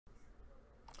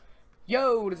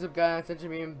Yo, what is up guys, it's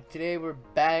me. Today we're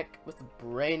back with a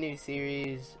brand new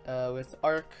series with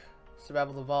Ark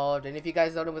Survival Evolved. And if you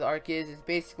guys don't know what Ark is, it's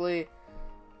basically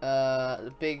a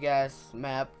big ass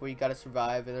map where you gotta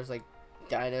survive and there's like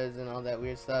dinos and all that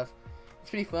weird stuff. It's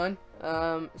pretty fun.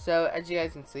 So as you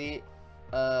guys can see,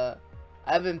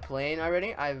 I've been playing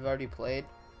already. I've already played,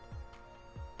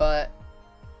 but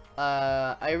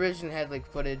I originally had like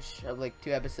footage of like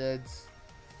 2 episodes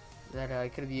that I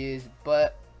could have used,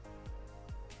 but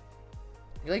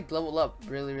you like level up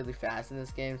really fast in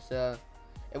this game. So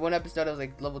in one episode I was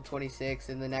like level 26,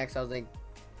 and the next I was like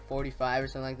 45 or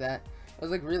something like that. It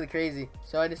was like really crazy.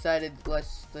 So I decided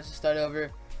let's just start over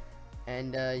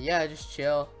and yeah, just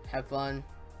chill, have fun.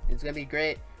 It's gonna be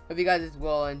great. Hope you guys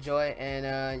will enjoy.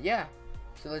 And yeah,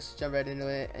 so let's jump right into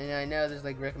it. And I know there's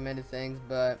like recommended things,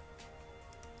 but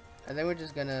I think we're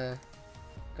just gonna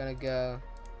go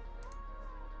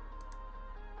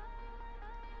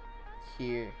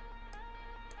here.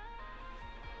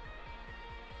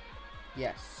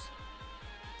 Yes.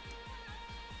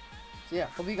 So yeah,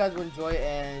 hope you guys will enjoy.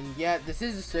 And yeah, this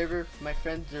is a server. My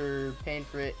friends are paying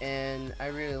for it, and I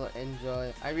really enjoy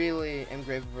it. I really am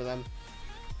grateful for them.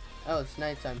 Oh, it's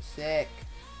nighttime. Sick.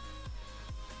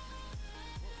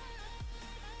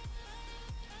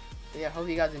 So yeah, hope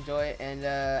you guys enjoy it. And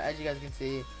as you guys can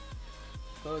see,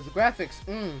 the graphics,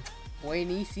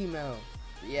 buenísimo.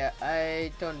 Yeah,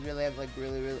 I don't really have like I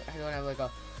don't have like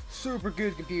a super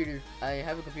good computer. I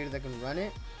have a computer that can run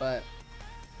it, but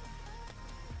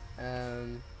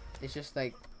it's just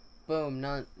like boom,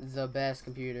 not the best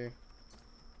computer.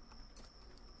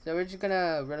 So we're just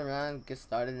gonna run around, get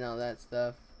started and all that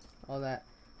stuff, all that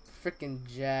freaking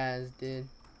jazz, dude.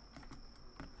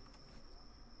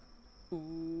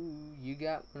 Ooh, you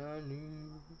got what I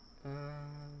need.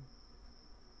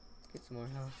 Get some more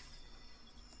health.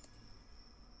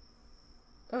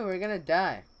 Oh, we're gonna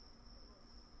die.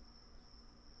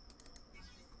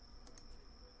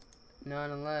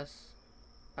 Not unless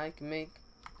I can make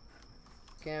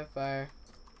campfire.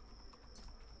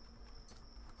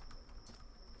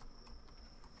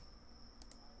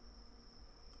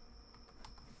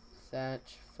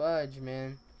 Satch fudge,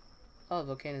 man. Oh,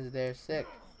 volcanoes there, sick.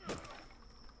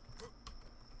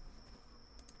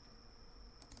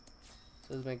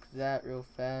 So let's make that real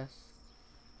fast.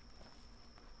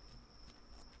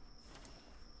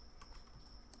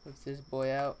 Let's this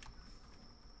boy out.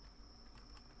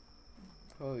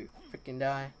 Oh, you freaking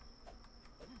die.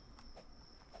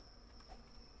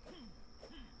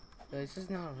 This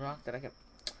is not a rock that I can.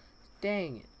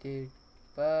 Dang it, dude.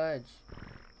 Fudge.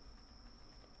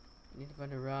 I need to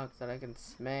find a rock that I can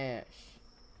smash.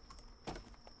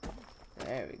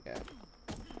 There we go.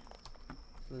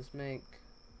 So let's make.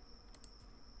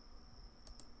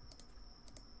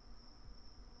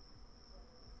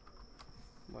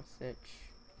 More stitch.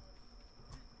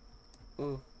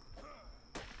 Ooh.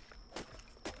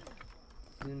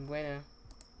 Bueno.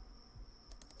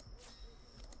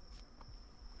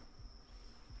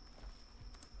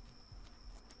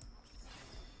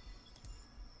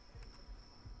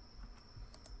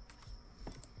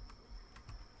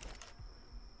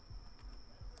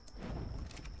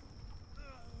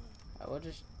 I will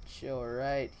just chill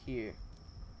right here.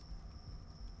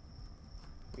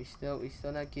 We still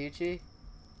not Gucci?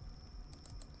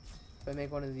 If I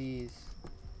make one of these.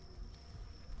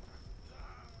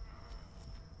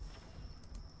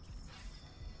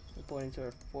 Pointing to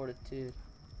our fortitude.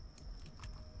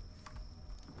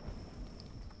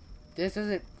 This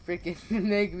doesn't freaking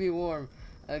make me warm.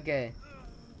 Okay.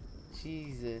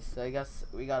 Jesus. So I guess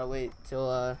we gotta wait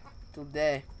till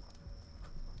day.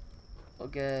 We'll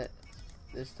get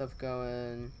this stuff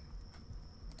going.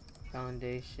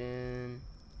 Foundation.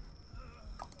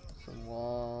 Some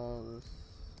walls.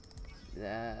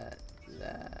 That.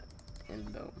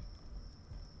 And boom.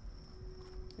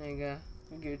 There you go.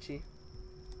 Gucci.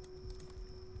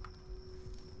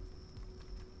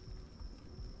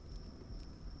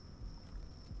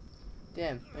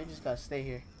 Damn, I just gotta stay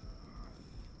here.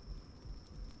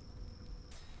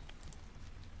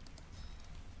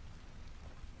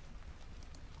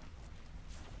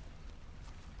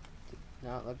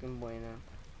 Not looking bueno.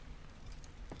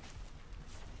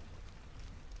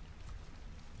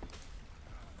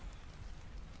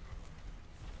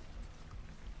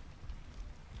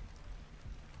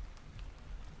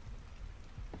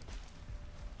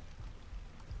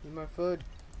 Need more food.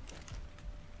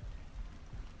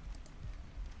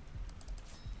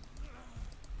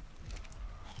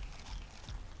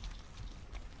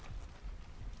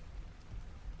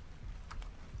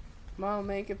 Come on,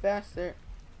 make it faster.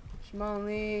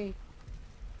 Shmolly.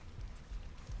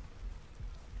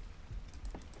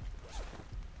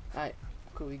 Alright,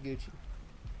 cool, we Gucci.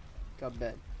 Got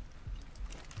bed.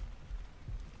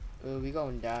 Ooh, we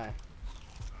gonna die.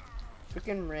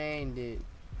 Freaking rain, dude.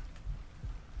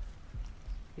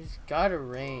 It's gotta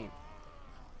rain.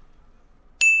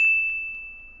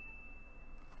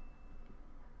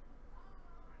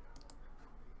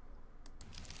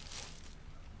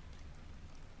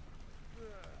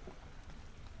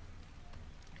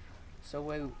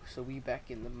 So we back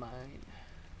in the mine.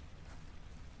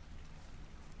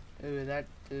 Ooh, that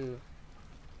too.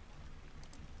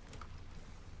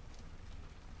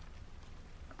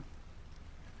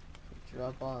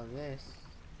 Drop all of this.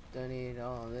 Don't need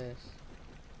all of this.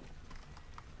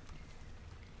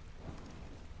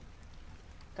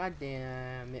 God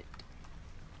damn it.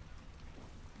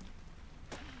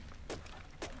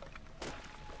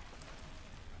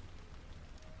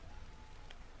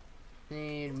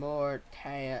 Need more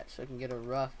tats so I can get a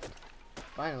rough.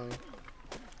 Finally.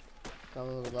 Got a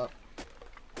little up.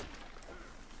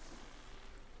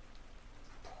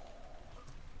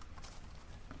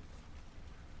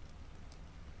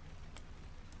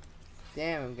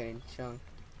 Damn, I'm getting chunked.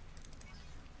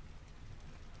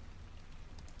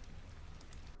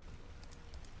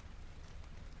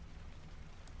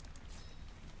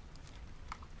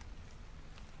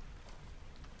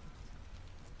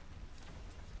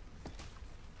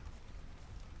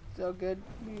 So good,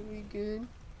 we good.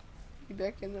 We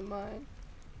back in the mine.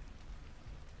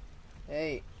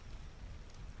 Hey.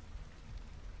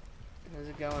 How's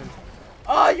it going?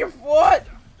 Oh, you're what?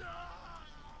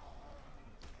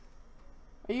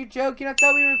 Are you joking? I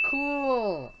thought we were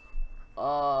cool.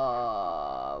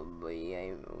 Oh, we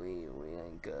ain't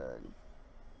good.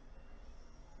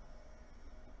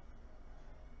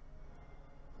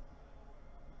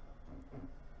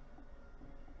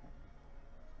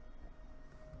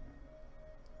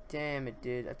 Damn it,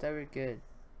 dude. I thought we were good.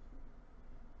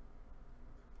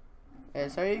 Yeah,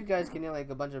 sorry you guys getting like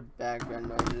a bunch of background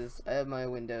noises. I have my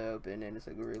window open and it's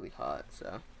like really hot,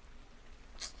 so.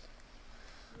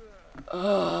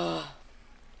 Ugh.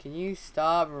 Can you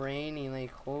stop raining?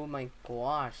 Like, oh my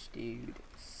gosh, dude.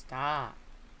 Stop.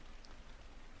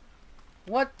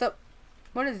 What the?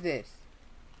 What is this?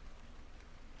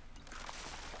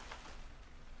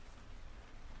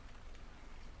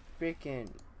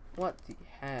 Freaking. What the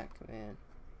heck, man?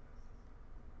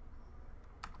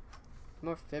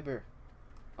 More fibber.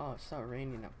 Oh, it stopped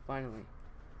raining now, finally.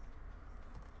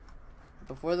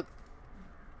 Before the...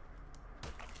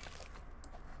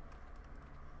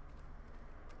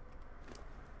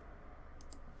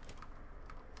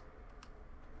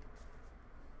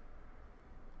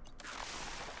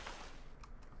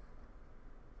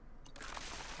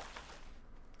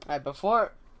 Alright,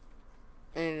 before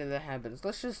any of that happens,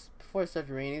 let's just, before it starts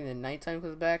raining and nighttime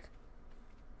comes back,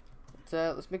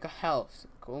 let's make a house.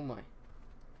 Oh my.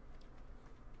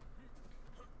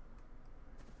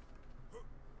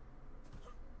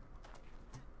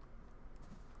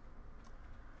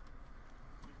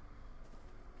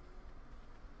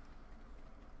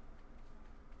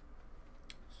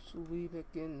 So we back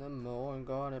in the morning,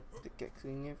 got a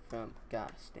pickaxing it from, gosh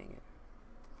dang it.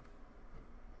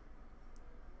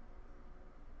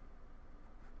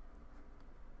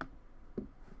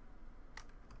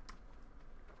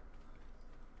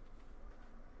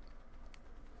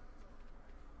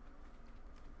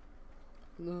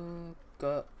 Look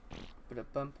up, but a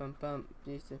bump,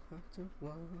 just a to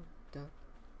water.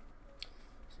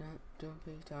 Don't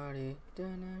be tardy.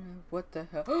 What the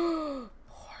hell?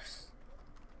 Horse.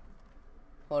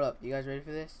 Hold up, you guys ready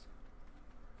for this?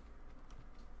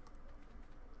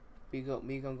 We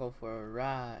gonna go for a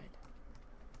ride.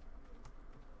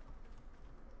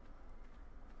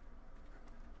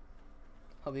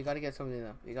 Oh, we gotta get something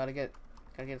though. We gotta get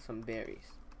some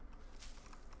berries.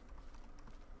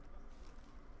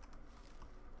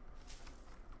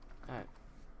 Alright.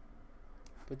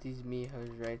 Put these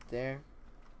mihos right there.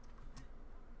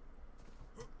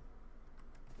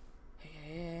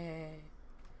 Hey.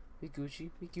 We Gucci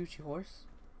horse.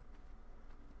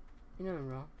 You know I'm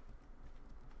wrong.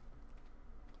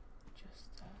 Just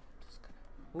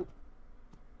gonna.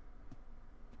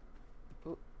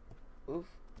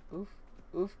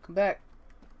 Oof, come back.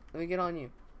 Let me get on you.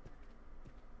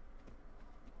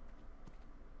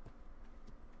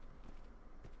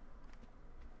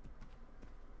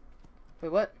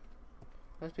 Wait, what?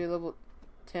 Must be level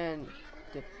 10.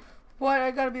 What? I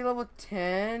gotta be level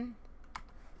 10?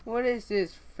 What is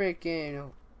this freaking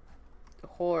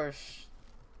horse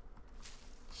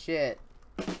shit?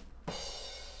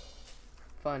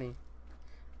 Funny.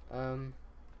 So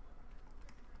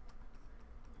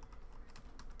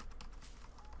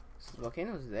the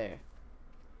volcano's there.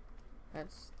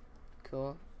 That's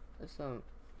cool. There's some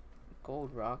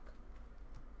gold rock.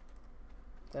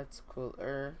 That's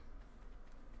cooler.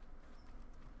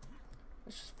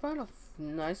 Let's just find a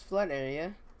nice flat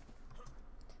area.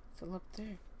 It's all up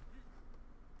there.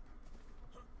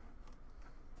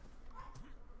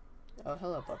 Oh,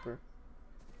 hello, Pupper.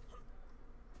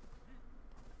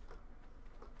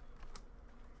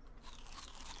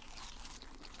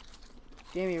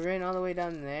 Damn, you ran all the way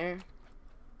down there.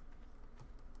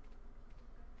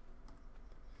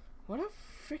 What a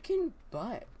freaking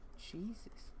butt. Jesus.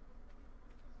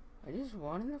 I just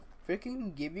wanted to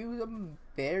freaking give you some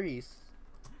berries.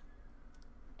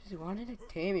 Just wanted to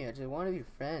tame you. I just want to be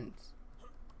friends.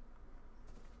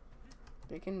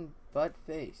 Freaking butt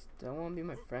face. Don't want to be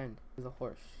my friend. There's a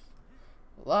horse.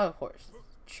 A lot of horses.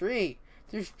 Tree.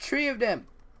 There's a tree of them.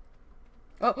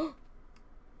 Oh.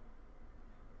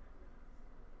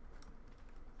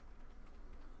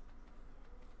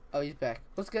 Oh, he's back.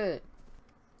 Let's get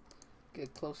a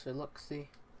closer look. See.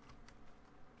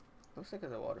 Looks like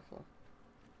it's a waterfall.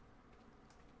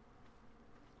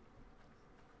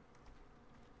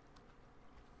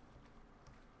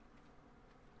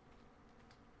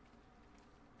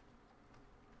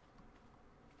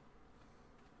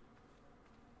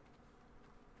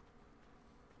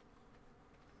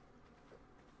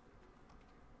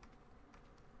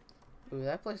 Ooh,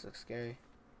 that place looks scary.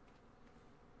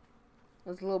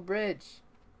 There's a little bridge.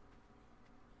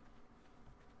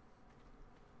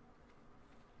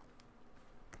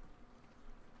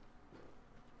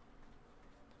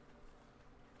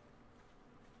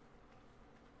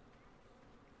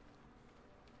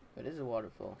 It is a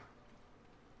waterfall.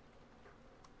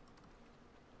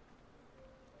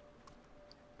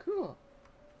 Cool.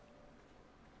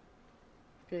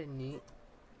 Pretty neat.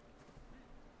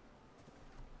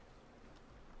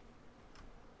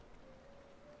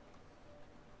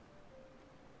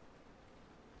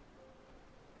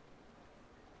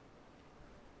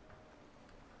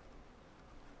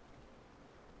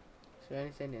 Is there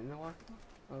anything in the waterfall?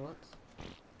 Oh, whoops.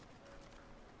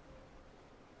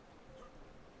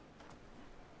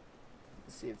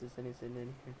 Let's see if there's anything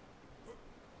in here.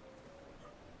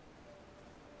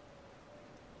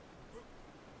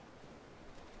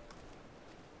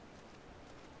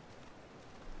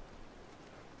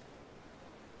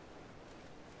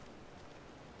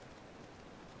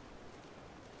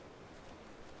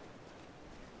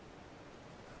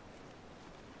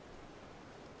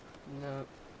 No,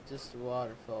 just a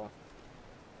waterfall.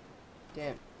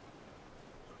 Damn.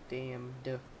 Damn.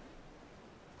 Duh.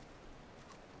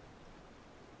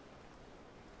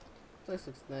 Place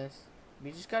looks nice.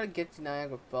 We just gotta get to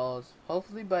Niagara Falls.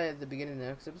 Hopefully by the beginning of the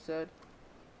next episode,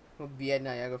 we'll be at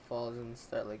Niagara Falls and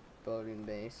start like building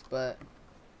base. But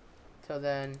till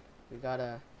then, we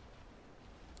gotta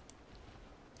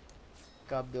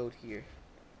build here.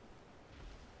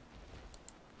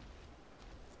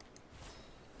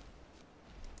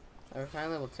 We're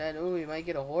finally level 10. Ooh, we might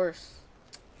get a horse.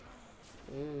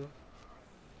 Ooh.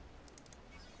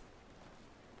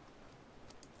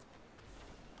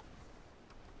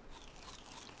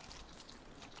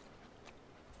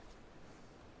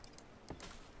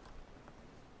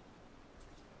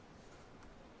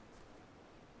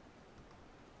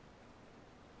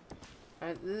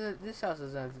 This house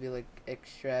doesn't have to be like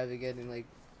extravagant and like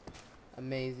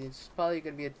amazing. It's probably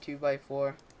gonna be a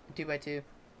 2x4, 2x2.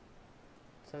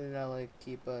 Something that'll like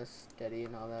keep us steady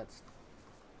and all that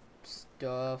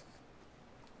stuff.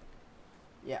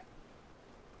 Yeah.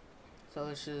 So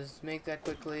let's just make that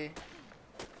quickly,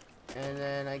 and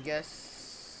then I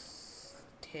guess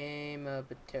tame a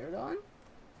pterodon.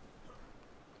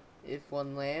 If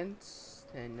one lands,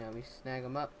 then we snag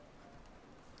them up.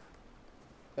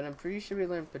 But I'm pretty sure we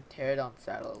learned pterodon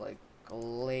saddle like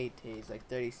late days, like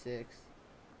 36.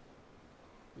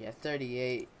 Yeah,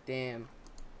 38. Damn.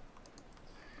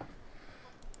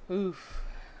 Oof.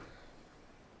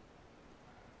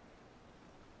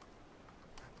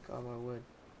 Got my wood.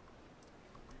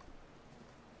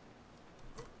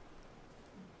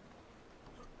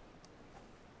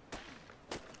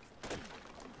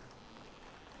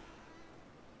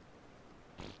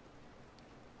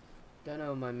 Don't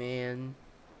know, my man.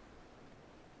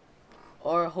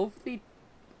 Or hopefully,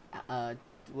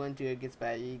 when Judah gets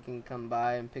back, he can come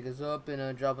by and pick us up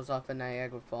and drop us off at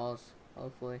Niagara Falls.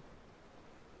 Hopefully.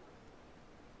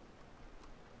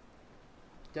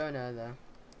 Don't know though.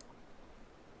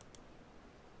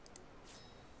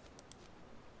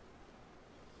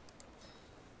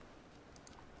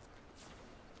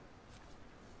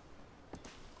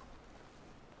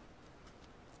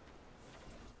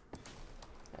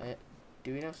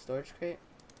 Do we have storage crate?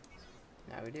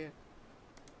 Now we do.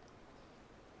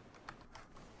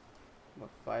 More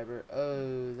fiber.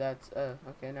 Oh, that's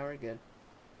okay, now we're good.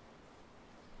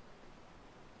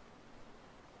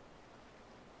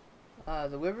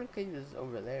 The wyvern cave is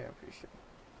over there, I'm pretty sure.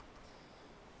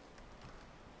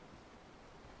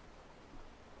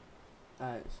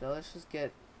 Alright, so let's just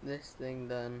get this thing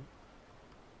done.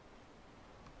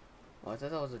 Oh, I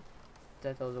thought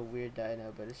that was a weird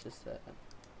dino, but it's just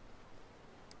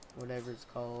whatever it's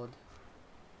called.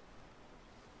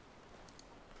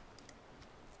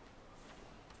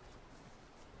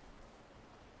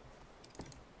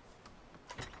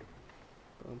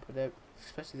 Boom, put it,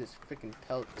 especially this freaking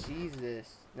pelt.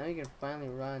 Jesus, now you can finally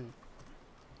run.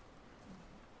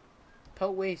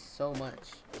 Pelt weighs so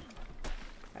much.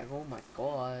 Like, oh my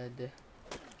god.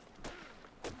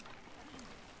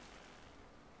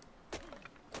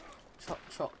 Chop,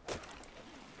 chop.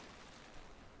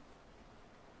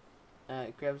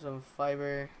 Alright, grab some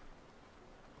fiber.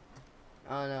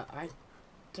 I don't know. I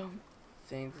don't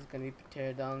think there's gonna be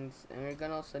pterodons. And we're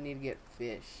gonna also need to get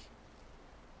fish.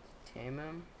 Tame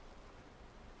him?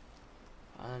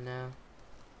 I don't know.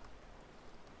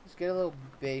 Let's get a little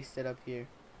base set up here.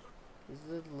 This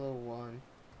is a little one.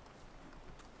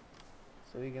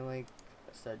 So we can like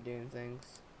start doing things.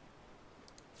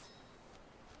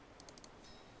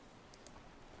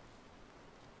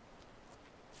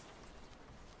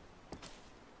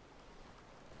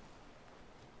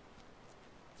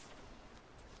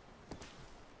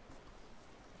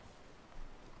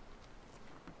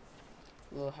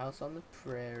 Little house on the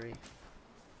prairie.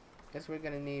 Guess we're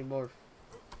gonna need more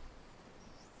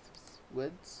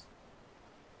woods.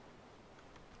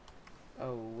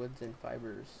 Oh, woods and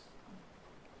fibers.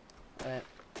 Alright,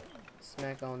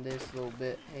 smack on this a little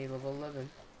bit. Hey, level 11.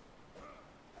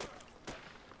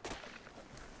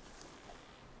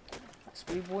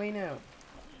 Sweet boy now.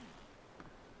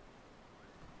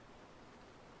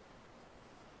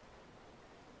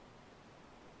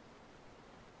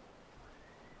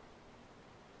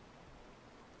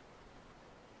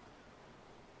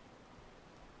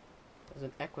 There's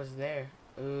an Equus there.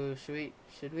 Ooh,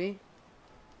 should we?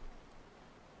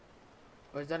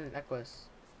 Or is that an Equus?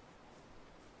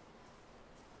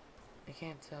 I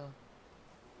can't tell.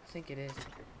 I think it is.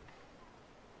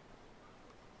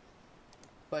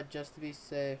 But just to be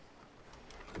safe,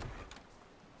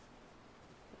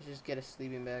 let's just get a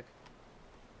sleeping bag.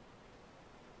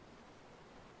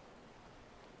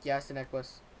 Yeah, it's an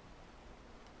Equus.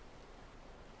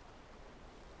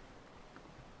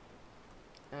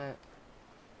 Guess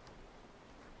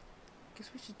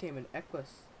we should tame an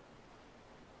Equus.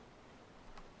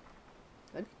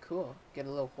 That'd be cool. Get a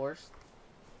little horse.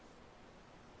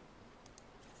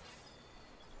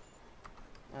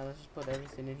 Let's just put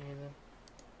everything in here then.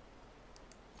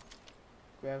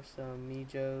 Grab some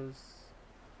Mijos.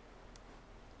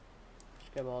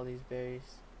 Just grab all these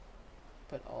berries.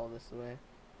 Put all this away.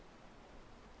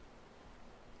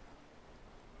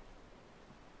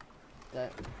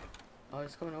 That. Oh,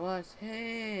 he's coming to us.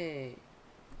 Hey!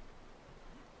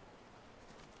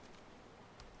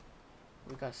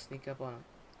 We gotta sneak up on him.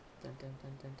 Dun, dun,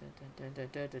 dun, dun, dun, dun, dun,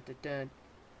 dun, dun, dun.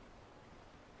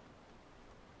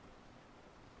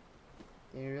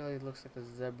 It really looks like a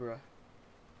zebra.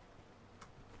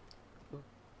 Ooh.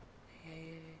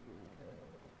 Hey,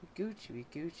 we Gucci,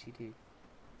 dude.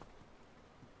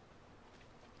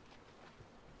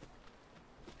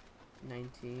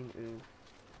 $19. Ooh.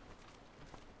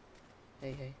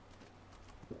 Hey.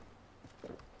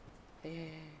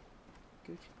 Hey.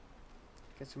 Gucci.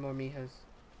 Get some more Mijos.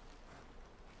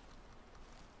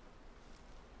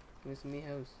 Give me some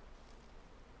Mijos.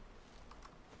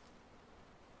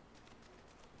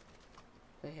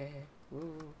 Hey.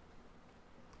 Woo.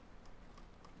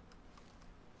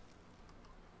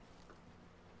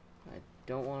 I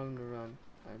don't want him to run.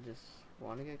 I just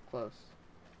want to get close.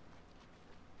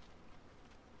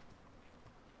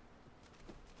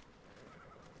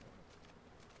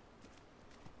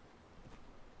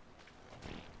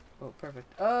 Oh,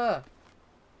 perfect. Alright.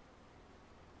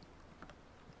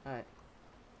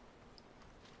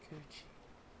 Gucci.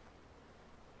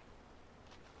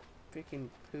 Freaking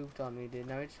pooped on me, dude.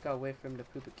 Now we just gotta wait for him to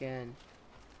poop again.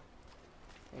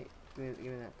 Hey, give me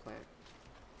that plant.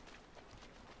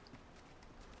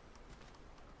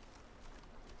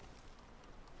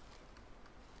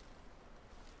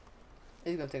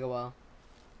 It's gonna take a while.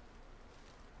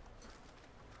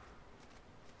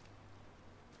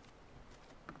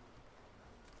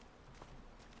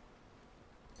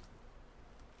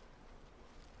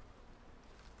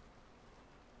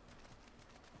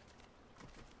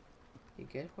 You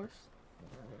get horse?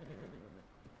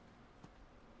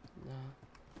 No.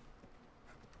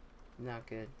 Not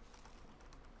good.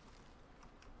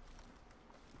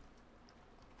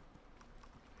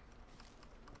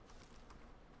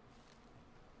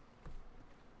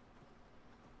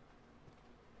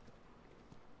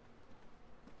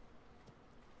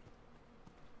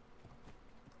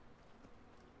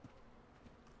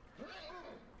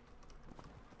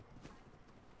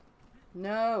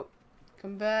 No!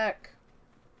 Come back!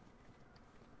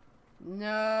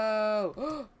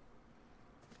 No!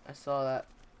 I saw that.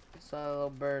 I saw a little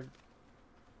bird.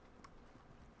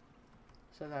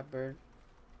 I saw that bird.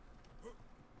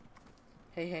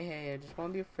 Hey, hey, hey, I just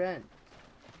want to be a friend.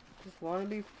 Just want to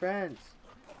be friends.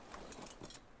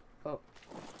 Oh.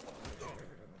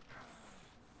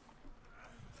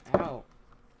 Ow.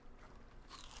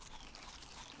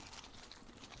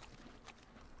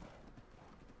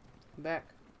 Come back.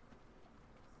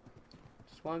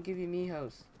 Just want to give you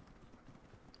mijos.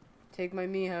 Take my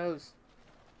mijos.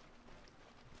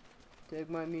 Take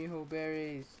my mijo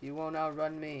berries. You won't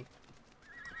outrun me.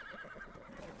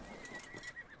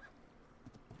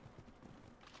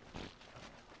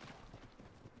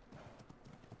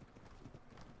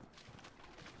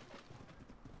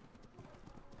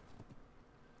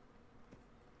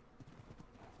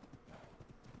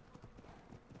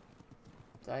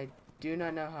 I do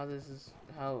not know how this is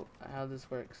how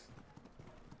this works.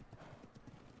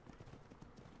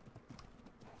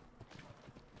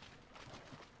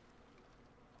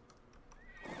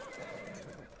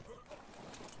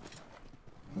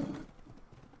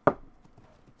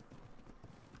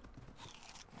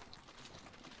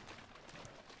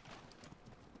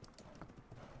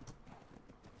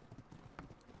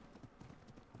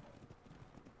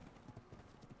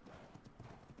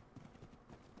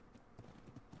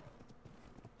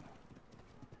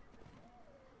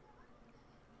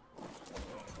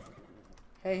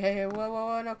 Hey, hey, hey, whoa, whoa,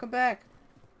 whoa, no, come back!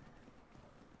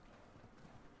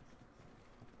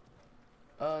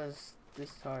 Oh, this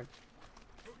is hard.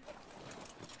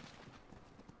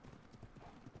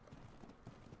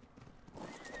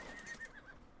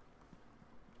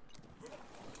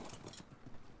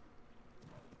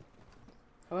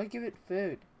 How do I give it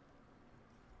food?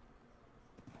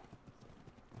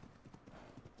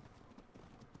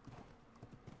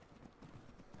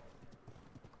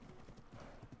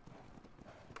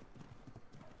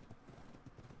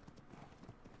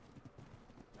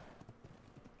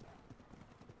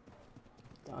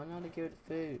 Don't know how to give it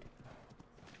food.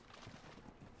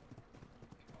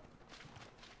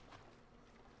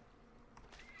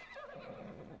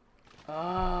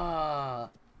 Ah,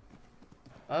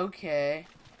 okay.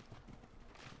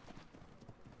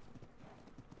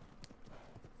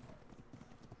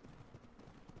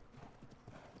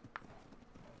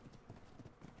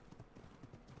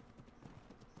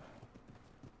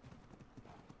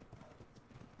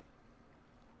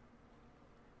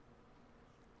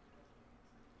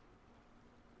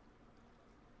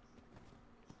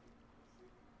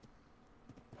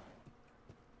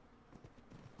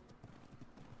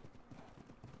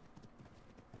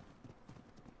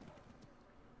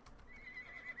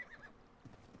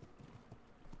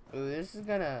 Ooh, this is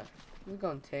gonna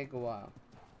take a while.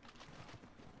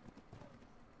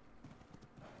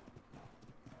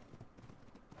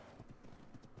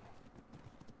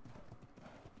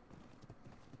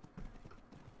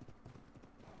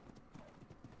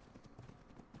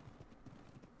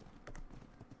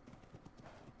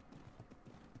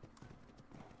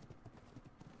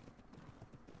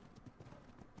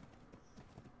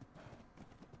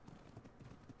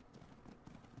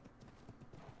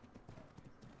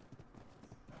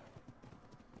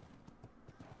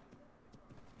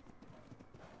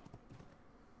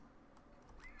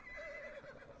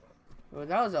 Well,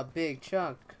 that was a big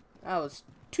chunk. That was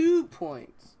 2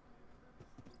 points.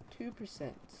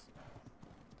 2%.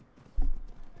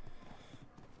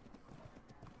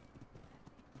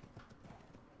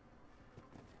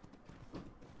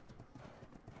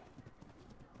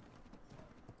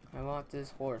 I want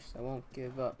this horse. I won't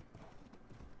give up.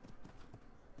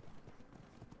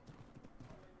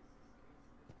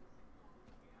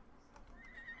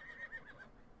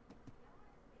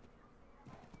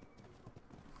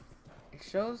 It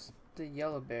shows the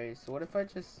yellow berries, so what if I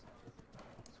just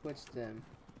switch them?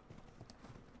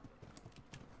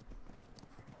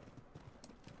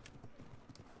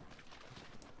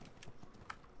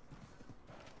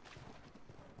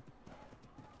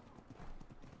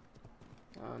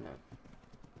 Oh no.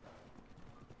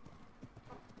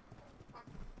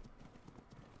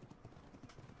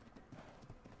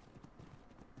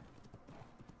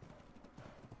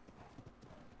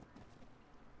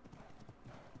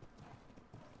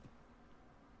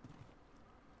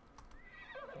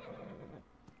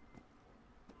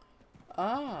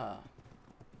 Ah.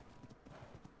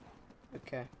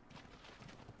 Okay.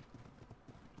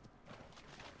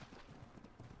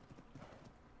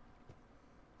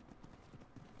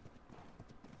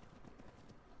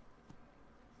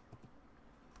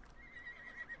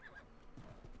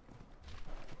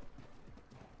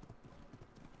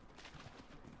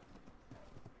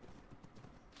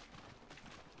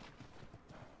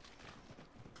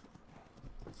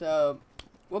 So,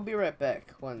 we'll be right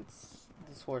back once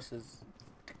this horse is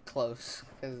close,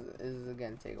 because this is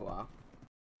going to take a while.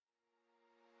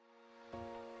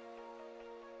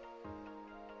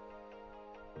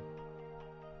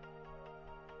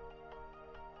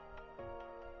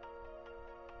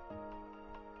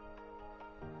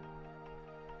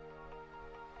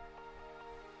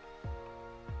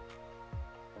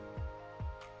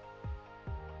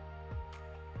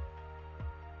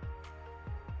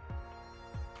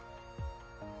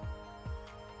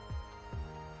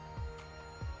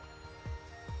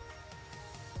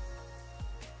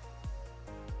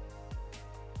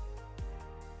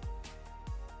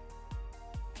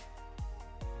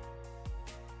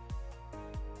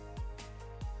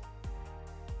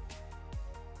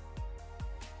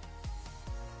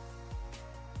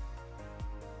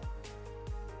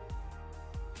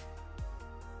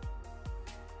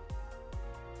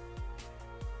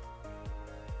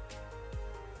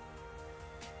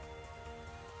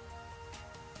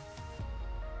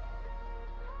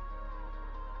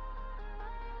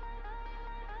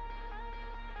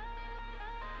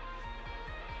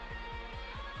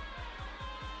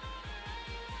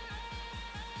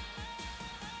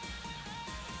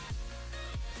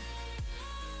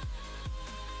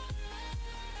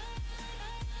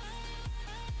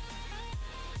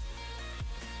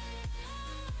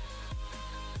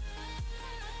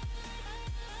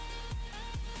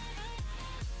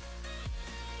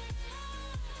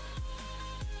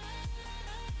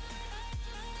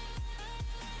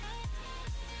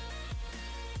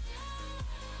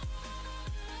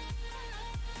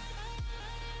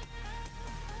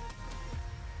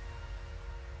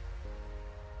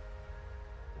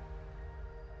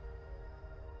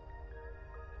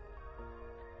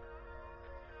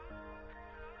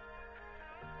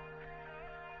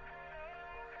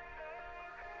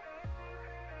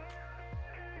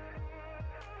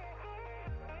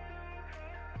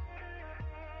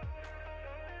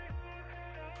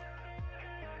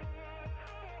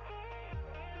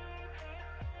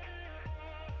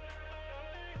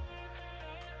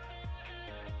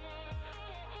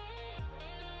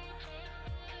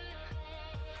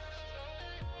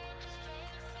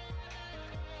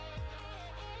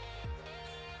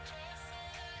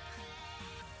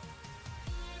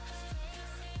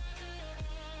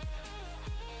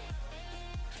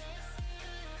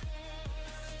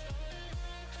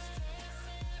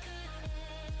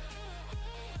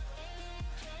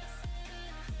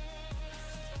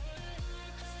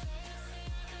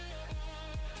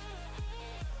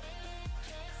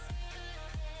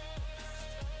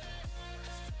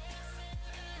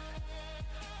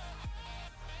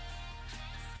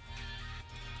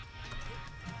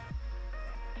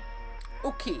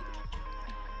 Okay.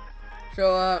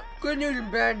 So, good news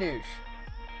and bad news.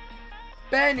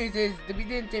 Bad news is that we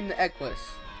didn't tame the Equus.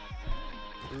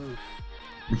 Oof.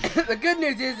 The good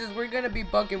news is we're gonna be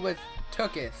bunking with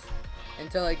Tukis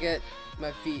until I get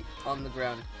my feet on the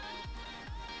ground.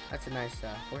 That's a nice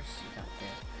horse you got there.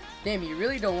 Damn, you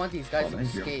really don't want these guys to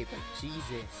escape.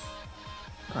 Jesus.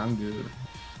 I'm good.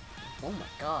 Oh my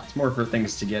god. It's more for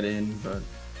things to get in, but...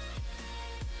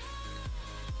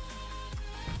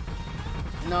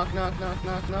 Knock, knock, knock,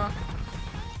 knock, knock.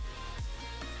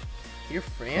 You're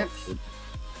France? Oh,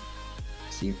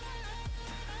 see?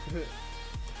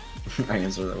 I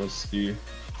answer that was see.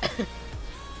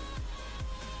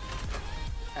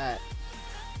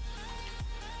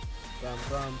 Bum,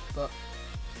 bum, bum.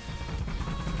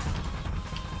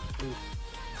 Ooh.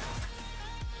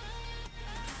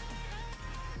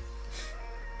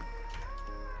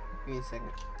 Give me a second.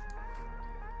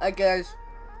 Alright guys.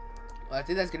 Well, I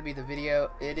think that's gonna be the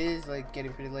video. It is like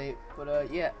getting pretty late,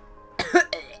 but yeah.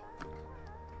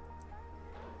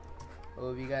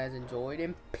 Hope you guys enjoyed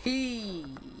and peace.